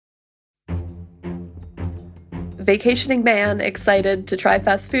Vacationing man excited to try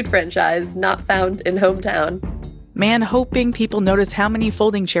fast food franchise not found in hometown. Man hoping people notice how many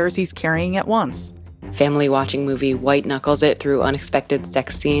folding chairs he's carrying at once. Family watching movie white knuckles it through unexpected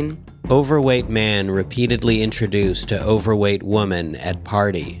sex scene. Overweight man repeatedly introduced to overweight woman at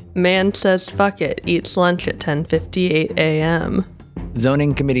party. Man says fuck it, eats lunch at 10:58 a.m.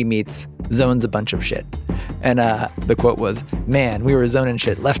 Zoning committee meets, zones a bunch of shit. And the quote was, "Man, we were zoning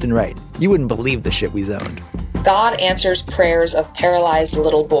shit left and right. You wouldn't believe the shit we zoned." God answers prayers of paralyzed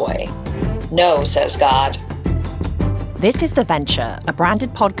little boy. No, says God. This is The Venture, a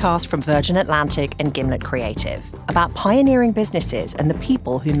branded podcast from Virgin Atlantic and Gimlet Creative about pioneering businesses and the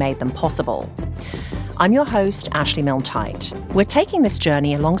people who made them possible. I'm your host, Ashley Milne-Tyte. We're taking this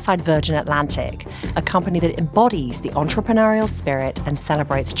journey alongside Virgin Atlantic, a company that embodies the entrepreneurial spirit and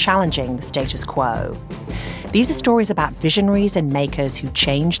celebrates challenging the status quo. These are stories about visionaries and makers who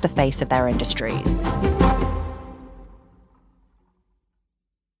changed the face of their industries.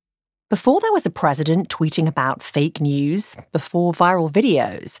 Before there was a president tweeting about fake news, before viral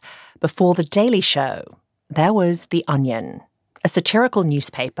videos, before The Daily Show, there was The Onion, a satirical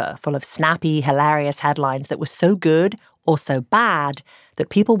newspaper full of snappy, hilarious headlines that were so good or so bad that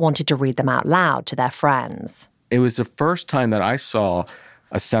people wanted to read them out loud to their friends. It was the first time that I saw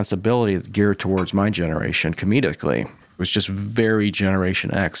a sensibility geared towards my generation comedically. It was just very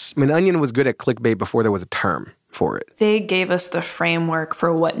Generation X. I mean, Onion was good at clickbait before there was a term for it. They gave us the framework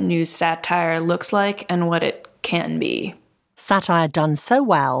for what news satire looks like and what it can be. Satire done so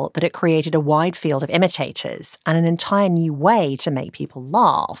well that it created a wide field of imitators and an entire new way to make people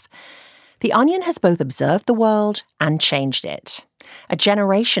laugh. The Onion has both observed the world and changed it. A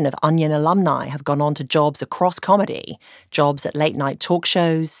generation of Onion alumni have gone on to jobs across comedy, jobs at late-night talk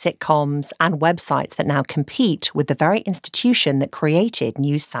shows, sitcoms, and websites that now compete with the very institution that created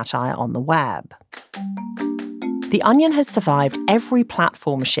news satire on the web. The Onion has survived every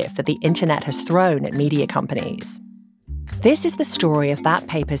platform shift that the internet has thrown at media companies. This is the story of that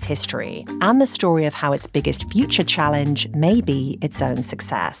paper's history and the story of how its biggest future challenge may be its own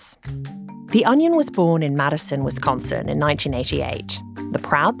success. The Onion was born in Madison, Wisconsin in 1988. The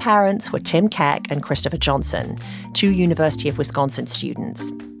proud parents were Tim Keck and Christopher Johnson, two University of Wisconsin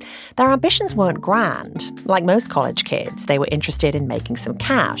students. Their ambitions weren't grand. Like most college kids, they were interested in making some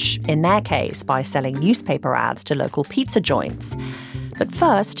cash, in their case by selling newspaper ads to local pizza joints. But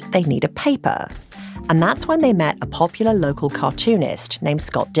first, they need a paper. And that's when they met a popular local cartoonist named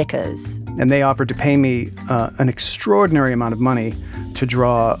Scott Dikkers. And they offered to pay me an extraordinary amount of money to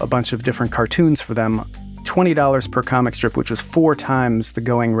draw a bunch of different cartoons for them. $20 per comic strip, which was 4 times the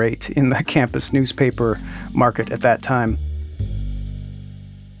going rate in the campus newspaper market at that time.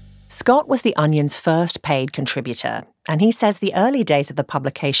 Scott was The Onion's first paid contributor, and he says the early days of the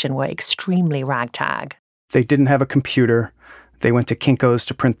publication were extremely ragtag. They didn't have a computer. They went to Kinko's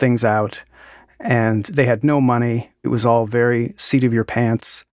to print things out, and they had no money. It was all very seat of your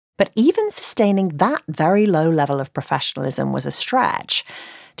pants. But even sustaining that very low level of professionalism was a stretch.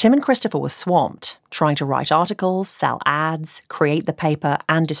 Tim and Christopher were swamped, trying to write articles, sell ads, create the paper,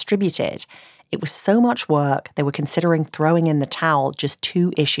 and distribute it. It was so much work, they were considering throwing in the towel just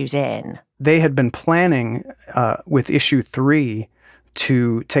 2 issues in. They had been planning with issue 3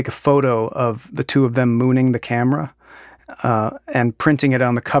 to take a photo of the two of them mooning the camera and printing it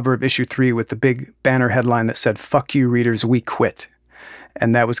on the cover of issue 3 with the big banner headline that said, "Fuck you, readers, we quit."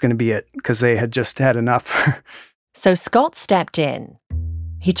 And that was going to be it, because they had just had enough. So Scott stepped in.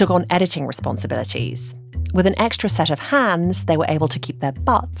 He took on editing responsibilities. With an extra set of hands, they were able to keep their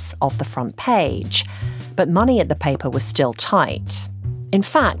butts off the front page. But money at the paper was still tight. In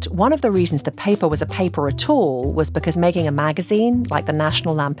fact, one of the reasons the paper was a paper at all was because making a magazine, like the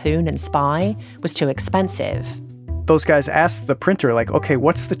National Lampoon and Spy, was too expensive. Those guys asked the printer, like, okay,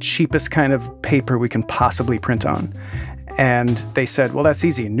 what's the cheapest kind of paper we can possibly print on? And they said, well, that's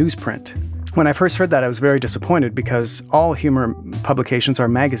easy, newsprint. When I first heard that, I was very disappointed because all humor publications are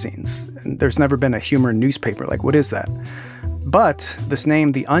magazines. There's never been a humor newspaper. Like, what is that? But this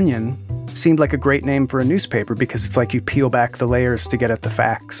name, The Onion, seemed like a great name for a newspaper because it's like you peel back the layers to get at the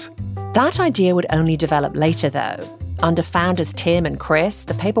facts. That idea would only develop later, though. Under founders Tim and Chris,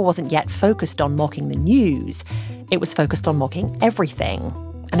 the paper wasn't yet focused on mocking the news. It was focused on mocking everything.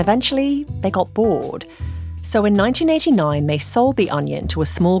 And eventually, they got bored. So in 1989, they sold The Onion to a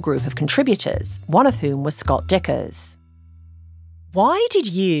small group of contributors, one of whom was Scott Dikkers. Why did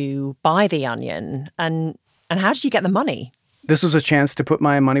you buy The Onion, and how did you get the money? This was a chance to put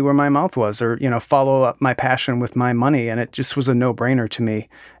my money where my mouth was, or, follow up my passion with my money, and it just was a no-brainer to me.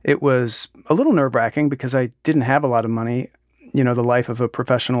 It was a little nerve-wracking because I didn't have a lot of money. The life of a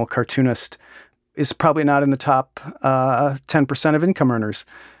professional cartoonist is probably not in the top 10% of income earners.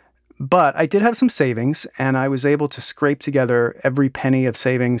 But I did have some savings, and I was able to scrape together every penny of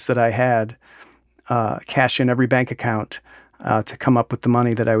savings that I had, cash in every bank account, to come up with the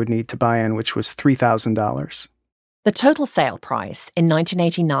money that I would need to buy in, which was $3,000. The total sale price in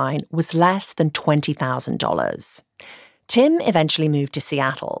 1989 was less than $20,000. Tim eventually moved to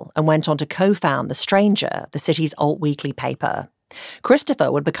Seattle and went on to co-found The Stranger, the city's alt weekly paper.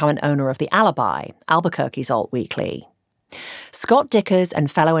 Christopher would become an owner of The Alibi, Albuquerque's alt weekly. Scott Dikkers and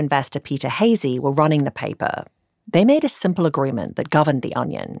fellow investor Peter Hazy were running the paper. They made a simple agreement that governed The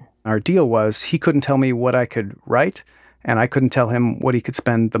Onion. Our deal was he couldn't tell me what I could write, and I couldn't tell him what he could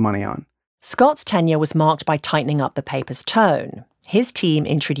spend the money on. Scott's tenure was marked by tightening up the paper's tone. His team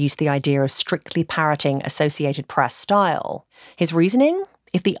introduced the idea of strictly parroting Associated Press style. His reasoning?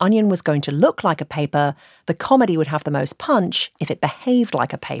 If The Onion was going to look like a paper, the comedy would have the most punch if it behaved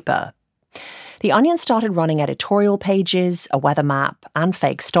like a paper. The Onion started running editorial pages, a weather map, and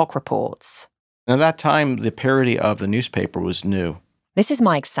fake stock reports. At that time, the parody of the newspaper was new. This is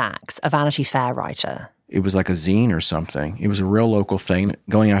Mike Sachs, a Vanity Fair writer. It was like a zine or something. It was a real local thing,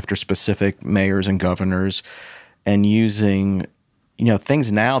 going after specific mayors and governors and using,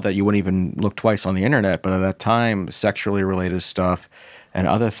 things now that you wouldn't even look twice on the internet, but at that time, sexually related stuff and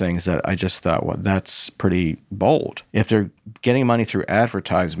other things that I just thought, well, that's pretty bold. If they're getting money through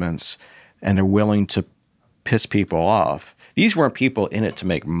advertisements and they're willing to piss people off, these weren't people in it to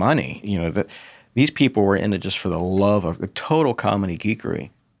make money. These people were in it just for the love of the total comedy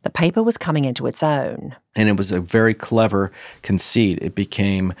geekery. The paper was coming into its own. And it was a very clever conceit. It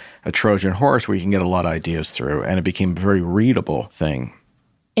became a Trojan horse where you can get a lot of ideas through, and it became a very readable thing.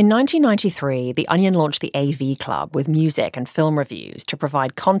 In 1993, The Onion launched the AV Club with music and film reviews to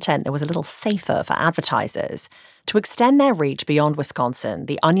provide content that was a little safer for advertisers. To extend their reach beyond Wisconsin,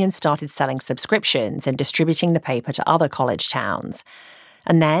 The Onion started selling subscriptions and distributing the paper to other college towns.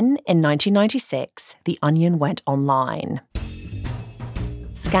 And then, in 1996, The Onion went online.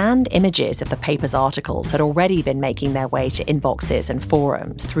 Scanned images of the paper's articles had already been making their way to inboxes and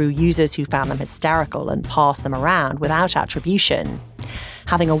forums through users who found them hysterical and passed them around without attribution.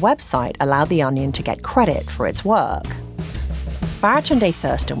 Having a website allowed The Onion to get credit for its work. Baratunde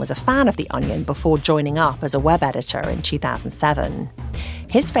Thurston was a fan of The Onion before joining up as a web editor in 2007.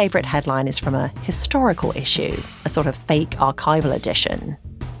 His favorite headline is from a historical issue, a sort of fake archival edition.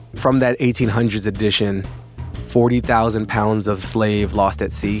 From that 1800s edition, 40,000 pounds of slave lost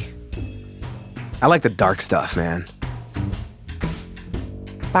at sea. I like the dark stuff, man.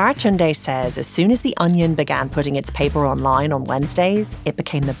 Baratunde says as soon as The Onion began putting its paper online on Wednesdays, it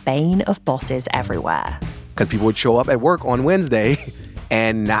became the bane of bosses everywhere. Because people would show up at work on Wednesday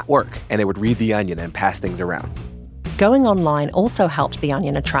and not work, and they would read The Onion and pass things around. Going online also helped The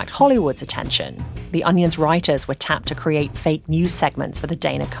Onion attract Hollywood's attention. The Onion's writers were tapped to create fake news segments for the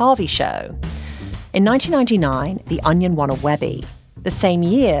Dana Carvey show. In 1999, The Onion won a Webby. The same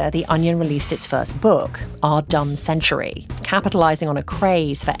year, The Onion released its first book, Our Dumb Century, capitalizing on a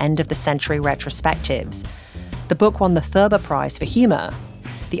craze for end-of-the-century retrospectives. The book won the Thurber Prize for Humor.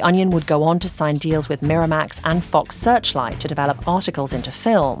 The Onion would go on to sign deals with Miramax and Fox Searchlight to develop articles into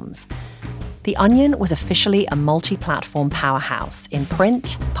films. The Onion was officially a multi-platform powerhouse in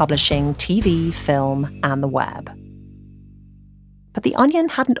print, publishing, TV, film, and the web. But The Onion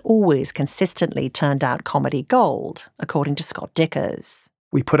hadn't always consistently turned out comedy gold, according to Scott Dikkers.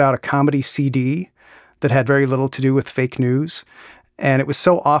 We put out a comedy CD that had very little to do with fake news, and it was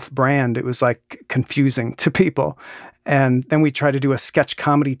so off-brand, it was like confusing to people. And then we tried to do a sketch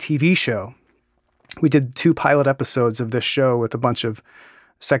comedy TV show. We did 2 pilot episodes of this show with a bunch of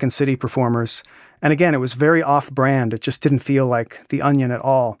Second City performers. And again, it was very off-brand. It just didn't feel like The Onion at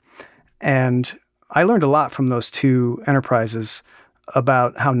all. And I learned a lot from those 2 enterprises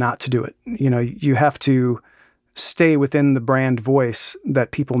about how not to do it. You have to stay within the brand voice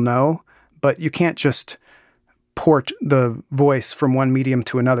that people know, but you can't just port the voice from one medium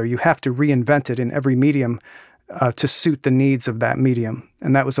to another. You have to reinvent it in every medium to suit the needs of that medium.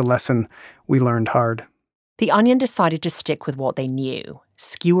 And that was a lesson we learned hard. The Onion decided to stick with what they knew,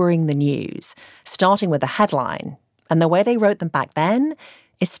 skewering the news, starting with a headline. And the way they wrote them back then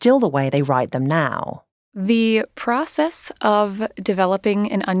is still the way they write them now. The process of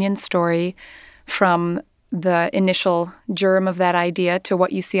developing an Onion story from the initial germ of that idea to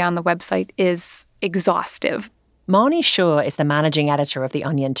what you see on the website is exhaustive. Marnie Schur is the managing editor of The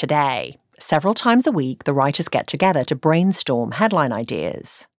Onion today. Several times a week, the writers get together to brainstorm headline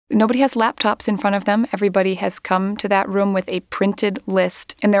ideas. Nobody has laptops in front of them. Everybody has come to that room with a printed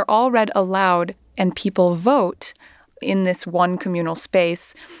list, and they're all read aloud, and people vote in this one communal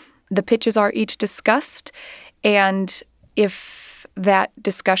space The pitches are each discussed, and if that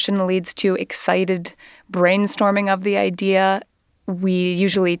discussion leads to excited brainstorming of the idea, we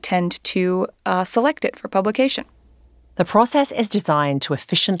usually tend to select it for publication. The process is designed to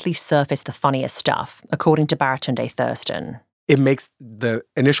efficiently surface the funniest stuff, according to Baratunde Thurston. It makes the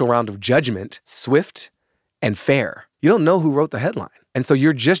initial round of judgment swift and fair. You don't know who wrote the headline. And so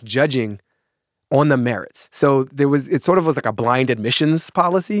you're just judging on the merits. So it sort of was like a blind admissions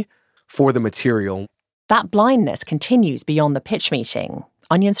policy for the material. That blindness continues beyond the pitch meeting.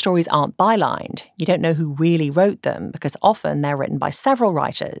 Onion stories aren't bylined. You don't know who really wrote them because often they're written by several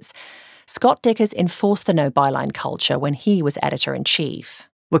writers. Scott Dikkers enforced the no byline culture when he was editor-in-chief.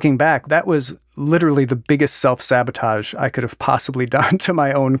 Looking back, that was literally the biggest self-sabotage I could have possibly done to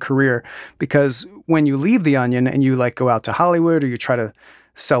my own career. Because when you leave The Onion and you go out to Hollywood or you try to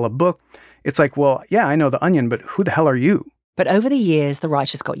sell a book, it's like, well, yeah, I know The Onion, but who the hell are you? But over the years, the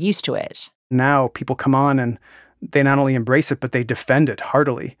writers got used to it. Now people come on and they not only embrace it, but they defend it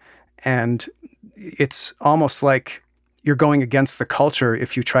heartily. And it's almost like you're going against the culture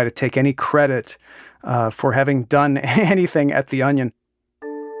if you try to take any credit for having done anything at The Onion.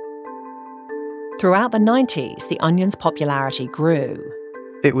 Throughout the 90s, The Onion's popularity grew.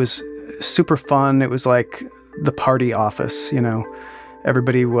 It was super fun. It was like the party office,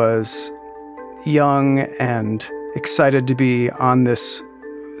 Everybody was young and excited to be on this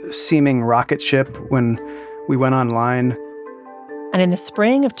seeming rocket ship when we went online. And in the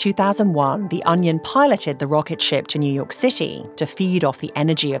spring of 2001, The Onion piloted the rocket ship to New York City to feed off the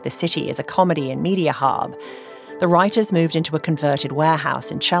energy of the city as a comedy and media hub. The writers moved into a converted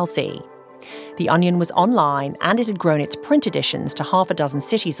warehouse in Chelsea. The Onion was online, and it had grown its print editions to half a dozen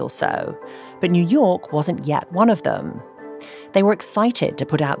cities or so. But New York wasn't yet one of them. They were excited to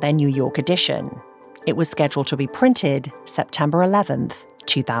put out their New York edition. It was scheduled to be printed September 11th,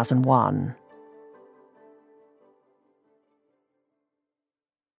 2001.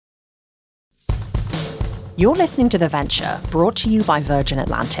 You're listening to The Venture, brought to you by Virgin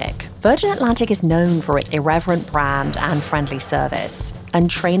Atlantic. Virgin Atlantic is known for its irreverent brand and friendly service,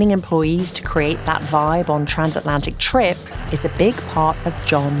 and training employees to create that vibe on transatlantic trips is a big part of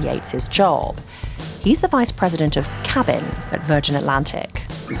John Yates's job. He's the vice president of cabin at Virgin Atlantic.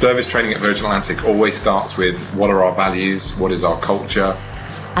 Service training at Virgin Atlantic always starts with what are our values, what is our culture.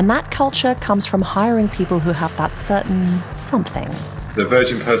 And that culture comes from hiring people who have that certain something. The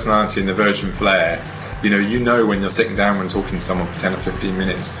Virgin personality and the Virgin flair. You know when you're sitting down and talking to someone for 10 or 15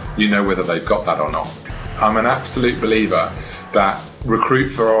 minutes, you know whether they've got that or not. I'm an absolute believer that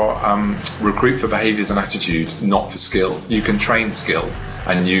recruit for behaviours and attitude, not for skill. You can train skill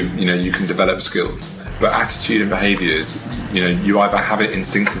and you can develop skills, but attitude and behaviours, you either have it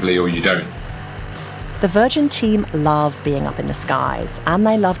instinctively or you don't. The Virgin team love being up in the skies, and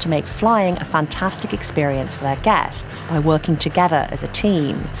they love to make flying a fantastic experience for their guests by working together as a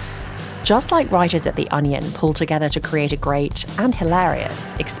team. Just like writers at The Onion pull together to create a great and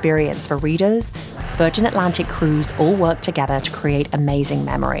hilarious experience for readers, Virgin Atlantic crews all work together to create amazing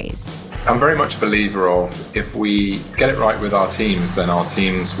memories. I'm very much a believer of if we get it right with our teams, then our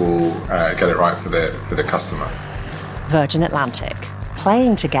teams will get it right for the customer. Virgin Atlantic.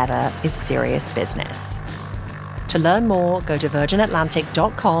 Playing together is serious business. To learn more, go to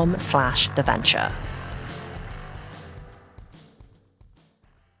virginatlantic.com/theventure.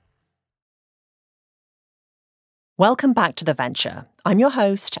 Welcome back to The Venture. I'm your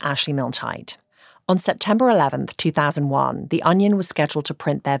host, Ashley Milne-Tyte. On September 11th, 2001, The Onion was scheduled to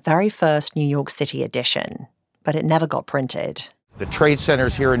print their very first New York City edition, but it never got printed. The trade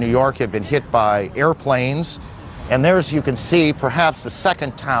centers here in New York have been hit by airplanes, and there's, you can see, perhaps the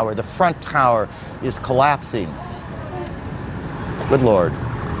second tower, the front tower, is collapsing. Good Lord.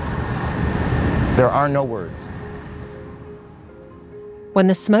 There are no words. When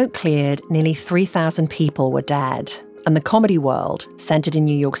the smoke cleared, nearly 3,000 people were dead, and the comedy world, centered in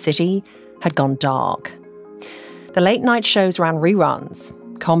New York City, had gone dark. The late-night shows ran reruns.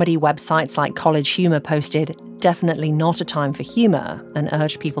 Comedy websites like College Humor posted, "Definitely not a time for humor," and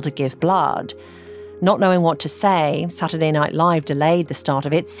urged people to give blood. Not knowing what to say, Saturday Night Live delayed the start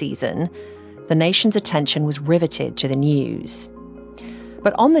of its season. The nation's attention was riveted to the news.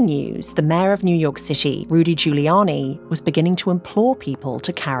 But on the news, the mayor of New York City, Rudy Giuliani, was beginning to implore people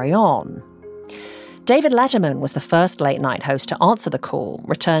to carry on. David Letterman was the first late-night host to answer the call,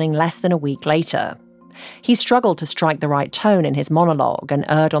 returning less than a week later. He struggled to strike the right tone in his monologue and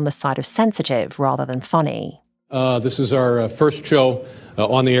erred on the side of sensitive rather than funny. This is our first show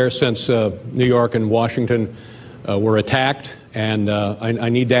on the air since New York and Washington were attacked, And I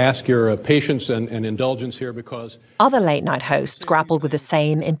need to ask your patience and indulgence here because... Other late-night hosts grappled with the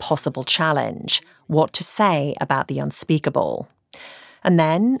same impossible challenge, what to say about the unspeakable. And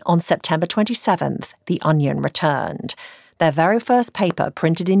then, on September 27th, The Onion returned. Their very first paper,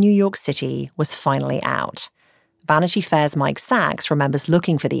 printed in New York City, was finally out. Vanity Fair's Mike Sachs remembers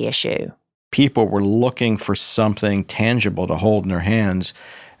looking for the issue. People were looking for something tangible to hold in their hands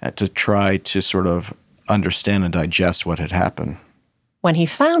to try to sort of understand and digest what had happened. When he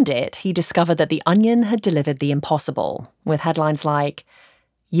found it, he discovered that The Onion had delivered the impossible, with headlines like,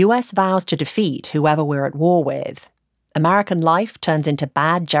 U.S. vows to defeat whoever we're at war with. American life turns into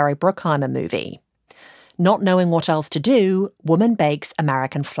bad Jerry Bruckheimer movie. Not knowing what else to do, woman bakes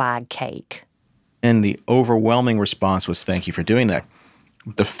American flag cake. And the overwhelming response was, thank you for doing that.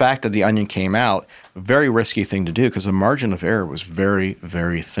 The fact that The Onion came out, a very risky thing to do because the margin of error was very,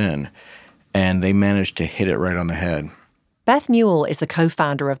 very thin. And they managed to hit it right on the head. Beth Newell is the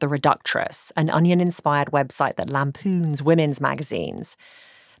co-founder of The Reductress, an Onion-inspired website that lampoons women's magazines.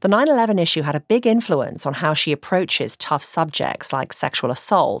 The 9/11 issue had a big influence on how she approaches tough subjects like sexual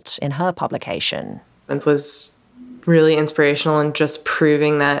assault in her publication. It was really inspirational in just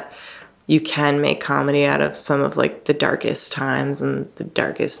proving that you can make comedy out of some of the darkest times and the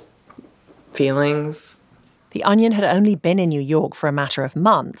darkest feelings. The Onion had only been in New York for a matter of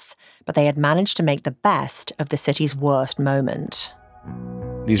months, but they had managed to make the best of the city's worst moment.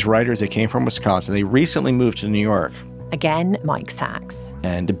 These writers, they came from Wisconsin. They recently moved to New York. Again, Mike Sachs.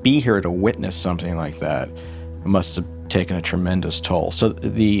 And to be here to witness something like that must have taken a tremendous toll. So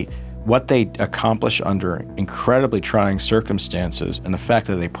what they accomplished under incredibly trying circumstances and the fact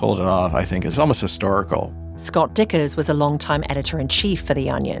that they pulled it off, I think, is almost historical. Scott Dickers was a longtime editor-in-chief for The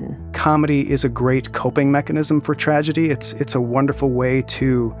Onion. Comedy is a great coping mechanism for tragedy. It's a wonderful way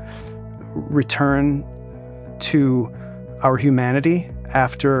to return to our humanity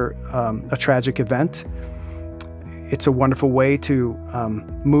after a tragic event. It's a wonderful way to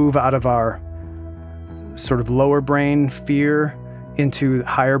move out of our sort of lower brain fear into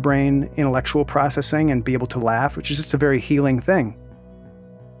higher brain intellectual processing and be able to laugh, which is just a very healing thing.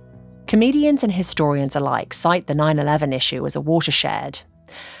 Comedians and historians alike cite the 9/11 issue as a watershed.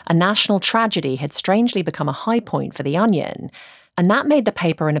 A national tragedy had strangely become a high point for The Onion, and that made the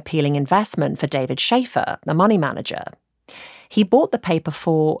paper an appealing investment for David Schaefer, the money manager. He bought the paper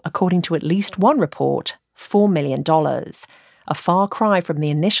for, according to at least one report, $4 million, a far cry from the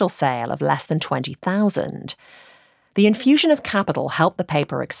initial sale of less than $20,000. The infusion of capital helped the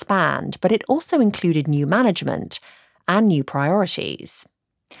paper expand, but it also included new management and new priorities.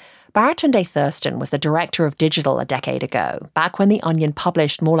 Baratunde Thurston was the director of digital a decade ago, back when The Onion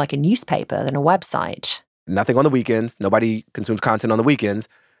published more like a newspaper than a website. Nothing on the weekends. Nobody consumes content on the weekends.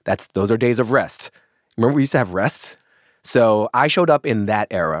 Those are days of rest. Remember we used to have rest? So I showed up in that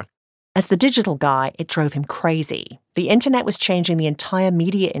era. As the digital guy, it drove him crazy. The internet was changing the entire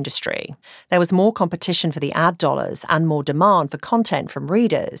media industry. There was more competition for the ad dollars and more demand for content from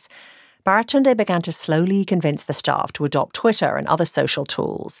readers. Baratunde began to slowly convince the staff to adopt Twitter and other social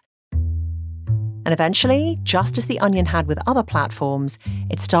tools. And eventually, just as The Onion had with other platforms,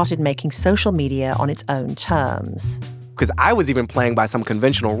 it started making social media on its own terms. Because I was even playing by some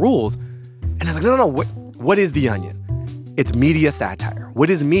conventional rules. And I was like, no, what is The Onion? It's media satire. What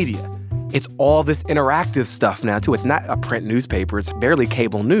is media? It's all this interactive stuff now, too. It's not a print newspaper. It's barely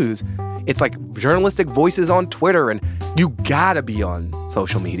cable news. It's like journalistic voices on Twitter, and you gotta be on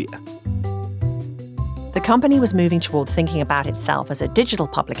social media. The company was moving toward thinking about itself as a digital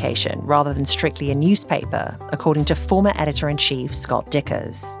publication rather than strictly a newspaper, according to former editor-in-chief Scott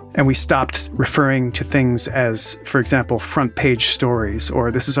Dickers. And we stopped referring to things as, for example, front page stories,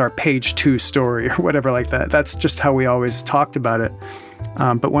 or this is our page 2 story, or whatever like that. That's just how we always talked about it.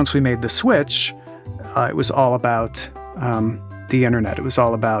 But once we made the switch, it was all about the internet. It was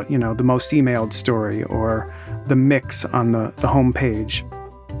all about, the most emailed story or the mix on the homepage.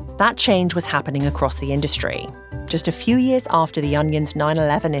 That change was happening across the industry. Just a few years after The Onion's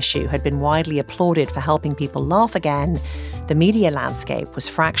 9/11 issue had been widely applauded for helping people laugh again, the media landscape was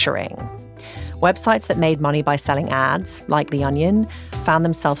fracturing. Websites that made money by selling ads, like The Onion, found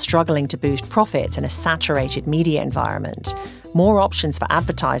themselves struggling to boost profits in a saturated media environment. More options for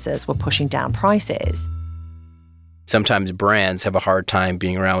advertisers were pushing down prices. Sometimes brands have a hard time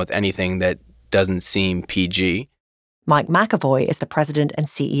being around with anything that doesn't seem PG. Mike McAvoy is the president and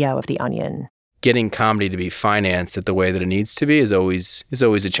CEO of The Onion. Getting comedy to be financed at the way that it needs to be is always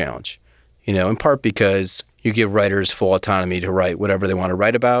a challenge. In part because you give writers full autonomy to write whatever they want to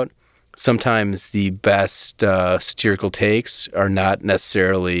write about. Sometimes the best satirical takes are not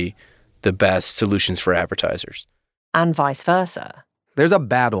necessarily the best solutions for advertisers. and vice versa. There's a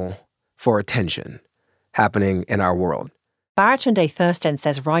battle for attention happening in our world. Baratunde Thurston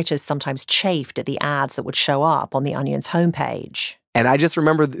says writers sometimes chafed at the ads that would show up on The Onion's homepage. And I just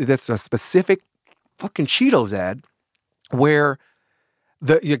remember this a specific fucking Cheetos ad where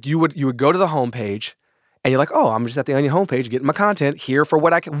you would go to the homepage and you're like, oh, I'm just at the Onion homepage getting my content here for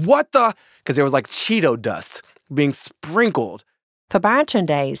what I can. What the? Because there was like Cheeto dust being sprinkled. For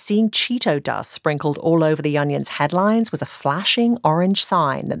Baratunde, seeing Cheeto dust sprinkled all over The Onion's headlines was a flashing orange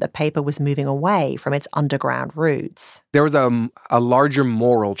sign that the paper was moving away from its underground roots. There was a larger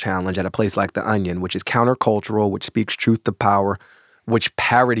moral challenge at a place like The Onion, which is countercultural, which speaks truth to power, which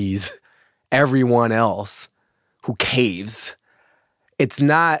parodies everyone else who caves. It's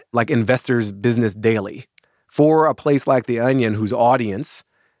not like Investors Business Daily. For a place like The Onion, whose audience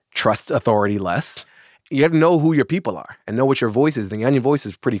trusts authority less, you have to know who your people are and know what your voice is. The Onion voice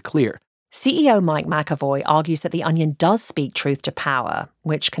is pretty clear. CEO Mike McAvoy argues that The Onion does speak truth to power,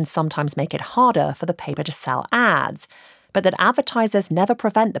 which can sometimes make it harder for the paper to sell ads, but that advertisers never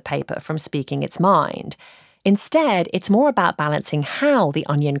prevent the paper from speaking its mind. Instead, it's more about balancing how The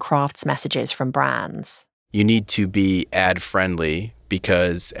Onion crafts messages from brands. You need to be ad-friendly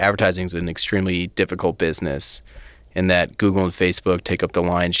because advertising is an extremely difficult business, and that Google and Facebook take up the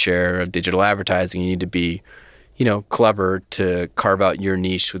lion's share of digital advertising. You need to be, clever to carve out your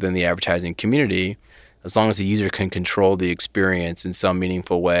niche within the advertising community. As long as the user can control the experience in some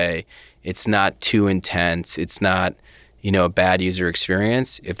meaningful way, it's not too intense. It's not, a bad user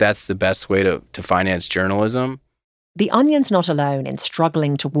experience. If that's the best way to finance journalism. The Onion's not alone in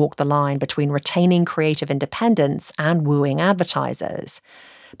struggling to walk the line between retaining creative independence and wooing advertisers.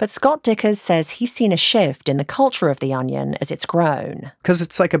 But Scott Dickers says he's seen a shift in the culture of The Onion as it's grown. Because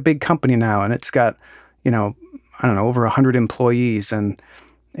it's like a big company now, and it's got, over 100 employees, and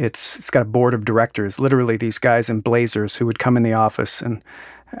it's got a board of directors, literally these guys in blazers who would come in the office and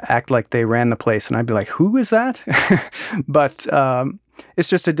act like they ran the place. And I'd be like, who is that? But it's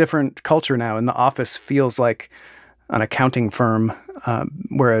just a different culture now, and the office feels like an accounting firm,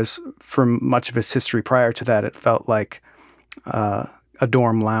 whereas for much of its history prior to that, it felt like a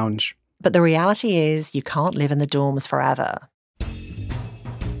dorm lounge. But the reality is you can't live in the dorms forever.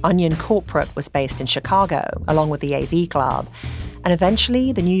 Onion Corporate was based in Chicago, along with the AV Club, and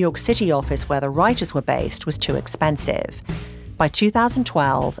eventually the New York City office where the writers were based was too expensive. By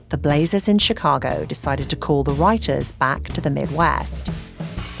 2012, the Blazers in Chicago decided to call the writers back to the Midwest.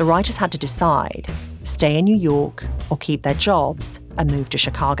 The writers had to decide, stay in New York or keep their jobs and move to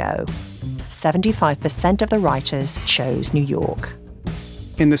Chicago. 75% of the writers chose New York.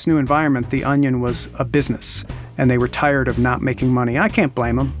 In this new environment, The Onion was a business, and they were tired of not making money. I can't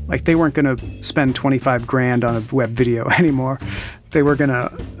blame them. Like, they weren't going to spend $25,000 on a web video anymore. They were going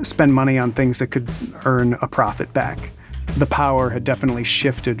to spend money on things that could earn a profit back. The power had definitely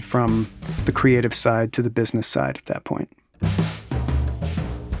shifted from the creative side to the business side at that point.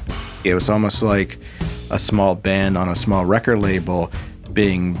 It was almost like a small band on a small record label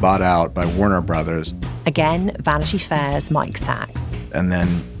being bought out by Warner Brothers. Again, Vanity Fair's Mike Sachs. And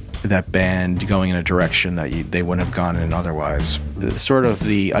then that band going in a direction that they wouldn't have gone in otherwise. Sort of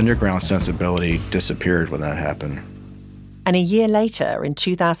the underground sensibility disappeared when that happened. And a year later, in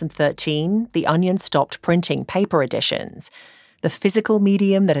 2013, The Onion stopped printing paper editions. The physical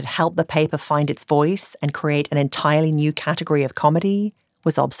medium that had helped the paper find its voice and create an entirely new category of comedy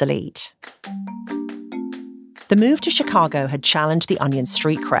was obsolete. The move to Chicago had challenged The Onion's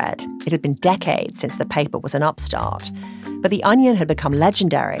street cred. It had been decades since the paper was an upstart. But The Onion had become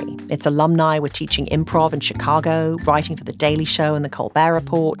legendary. Its alumni were teaching improv in Chicago, writing for The Daily Show and The Colbert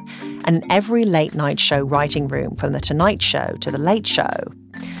Report, and in every late-night show writing room from The Tonight Show to The Late Show.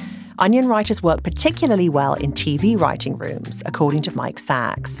 Onion writers work particularly well in TV writing rooms, according to Mike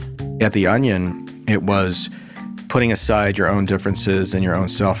Sachs. At The Onion, it was putting aside your own differences and your own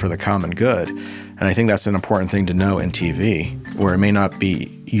self for the common good. And I think that's an important thing to know in TV, where it may not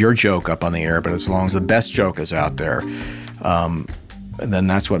be your joke up on the air, but as long as the best joke is out there, then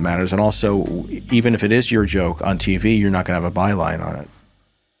that's what matters. And also, even if it is your joke on TV, you're not going to have a byline on it.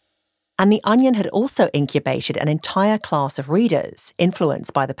 And The Onion had also incubated an entire class of readers,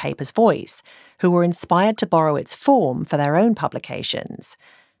 influenced by the paper's voice, who were inspired to borrow its form for their own publications.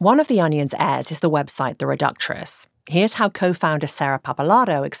 One of The Onion's heirs is the website The Reductress. Here's how co-founder Sarah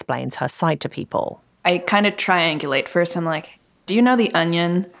Pappalardo explains her site to people. I kind of triangulate. First, I'm like, do you know The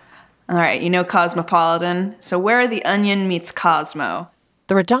Onion? All right, you know Cosmopolitan. So where The Onion meets Cosmo?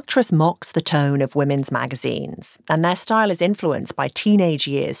 The Reductress mocks the tone of women's magazines, and their style is influenced by teenage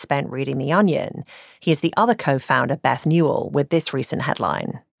years spent reading The Onion. Here's the other co-founder, Beth Newell, with this recent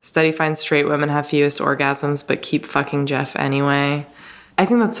headline. Study finds straight women have fewest orgasms but keep fucking Jeff anyway. I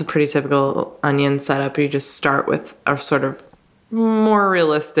think that's a pretty typical Onion setup. You just start with a sort of more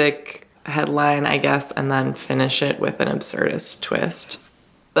realistic headline, I guess, and then finish it with an absurdist twist.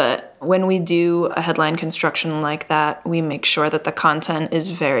 But when we do a headline construction like that, we make sure that the content is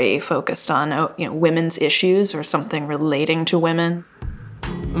very focused on, women's issues or something relating to women.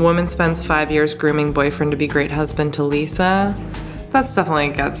 Woman spends 5 years grooming boyfriend to be great husband to Lisa. That's definitely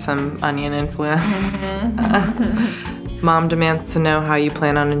got some Onion influence. Mom demands to know how you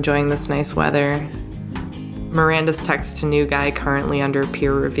plan on enjoying this nice weather. Miranda's text to new guy currently under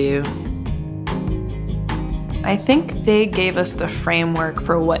peer review. I think they gave us the framework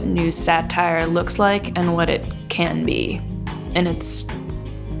for what news satire looks like and what it can be in its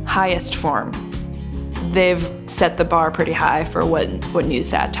highest form. They've set the bar pretty high for what news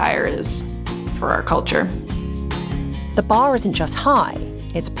satire is for our culture. The bar isn't just high,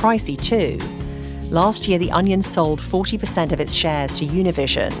 it's pricey too. Last year, The Onion sold 40% of its shares to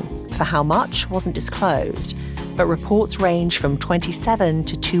Univision. For how much wasn't disclosed, but reports range from $27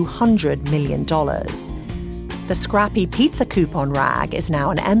 to $200 million. The scrappy pizza coupon rag is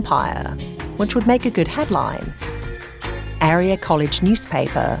now an empire, which would make a good headline. Area college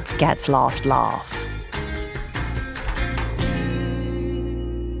newspaper gets last laugh.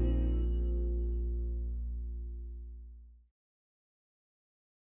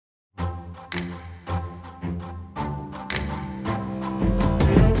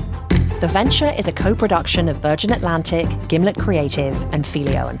 The Venture is a co-production of Virgin Atlantic, Gimlet Creative, and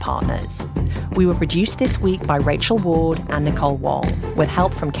Filio and Partners. We were produced this week by Rachel Ward and Nicole Wong, with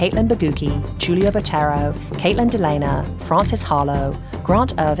help from Caitlin Baguki, Julia Botero, Caitlin Delana, Francis Harlow,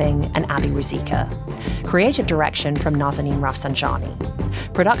 Grant Irving, and Abby Ruzicka. Creative direction from Nazanin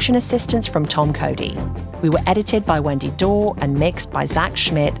Rafsanjani. Production assistance from Tom Cody. We were edited by Wendy Dorr and mixed by Zach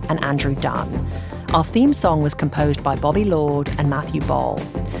Schmidt and Andrew Dunn. Our theme song was composed by Bobby Lord and Matthew Ball.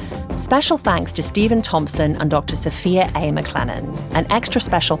 Special thanks to Stephen Thompson and Dr. Sophia A. McLennan. And extra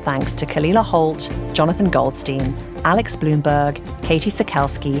special thanks to Kalila Holt, Jonathan Goldstein, Alex Bloomberg, Katie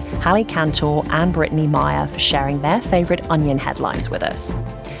Sokelski, Hallie Cantor, and Brittany Meyer for sharing their favorite Onion headlines with us.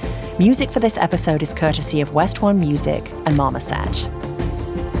 Music for this episode is courtesy of West One Music and Marmoset.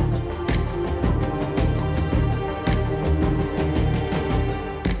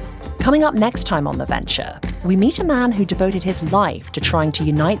 Coming up next time on The Venture, we meet a man who devoted his life to trying to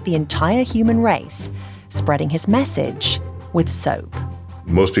unite the entire human race, spreading his message with soap.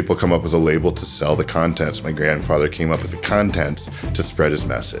 Most people come up with a label to sell the contents. My grandfather came up with the contents to spread his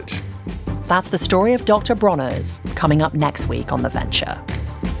message. That's the story of Dr. Bronner's, coming up next week on The Venture.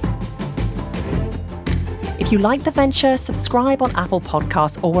 If you like The Venture, subscribe on Apple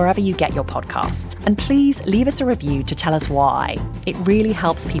Podcasts or wherever you get your podcasts. And please leave us a review to tell us why. It really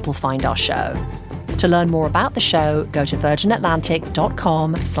helps people find our show. To learn more about the show, go to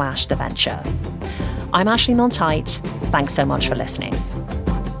virginatlantic.com/theventure. I'm Ashley Milne-Tyte. Thanks so much for listening.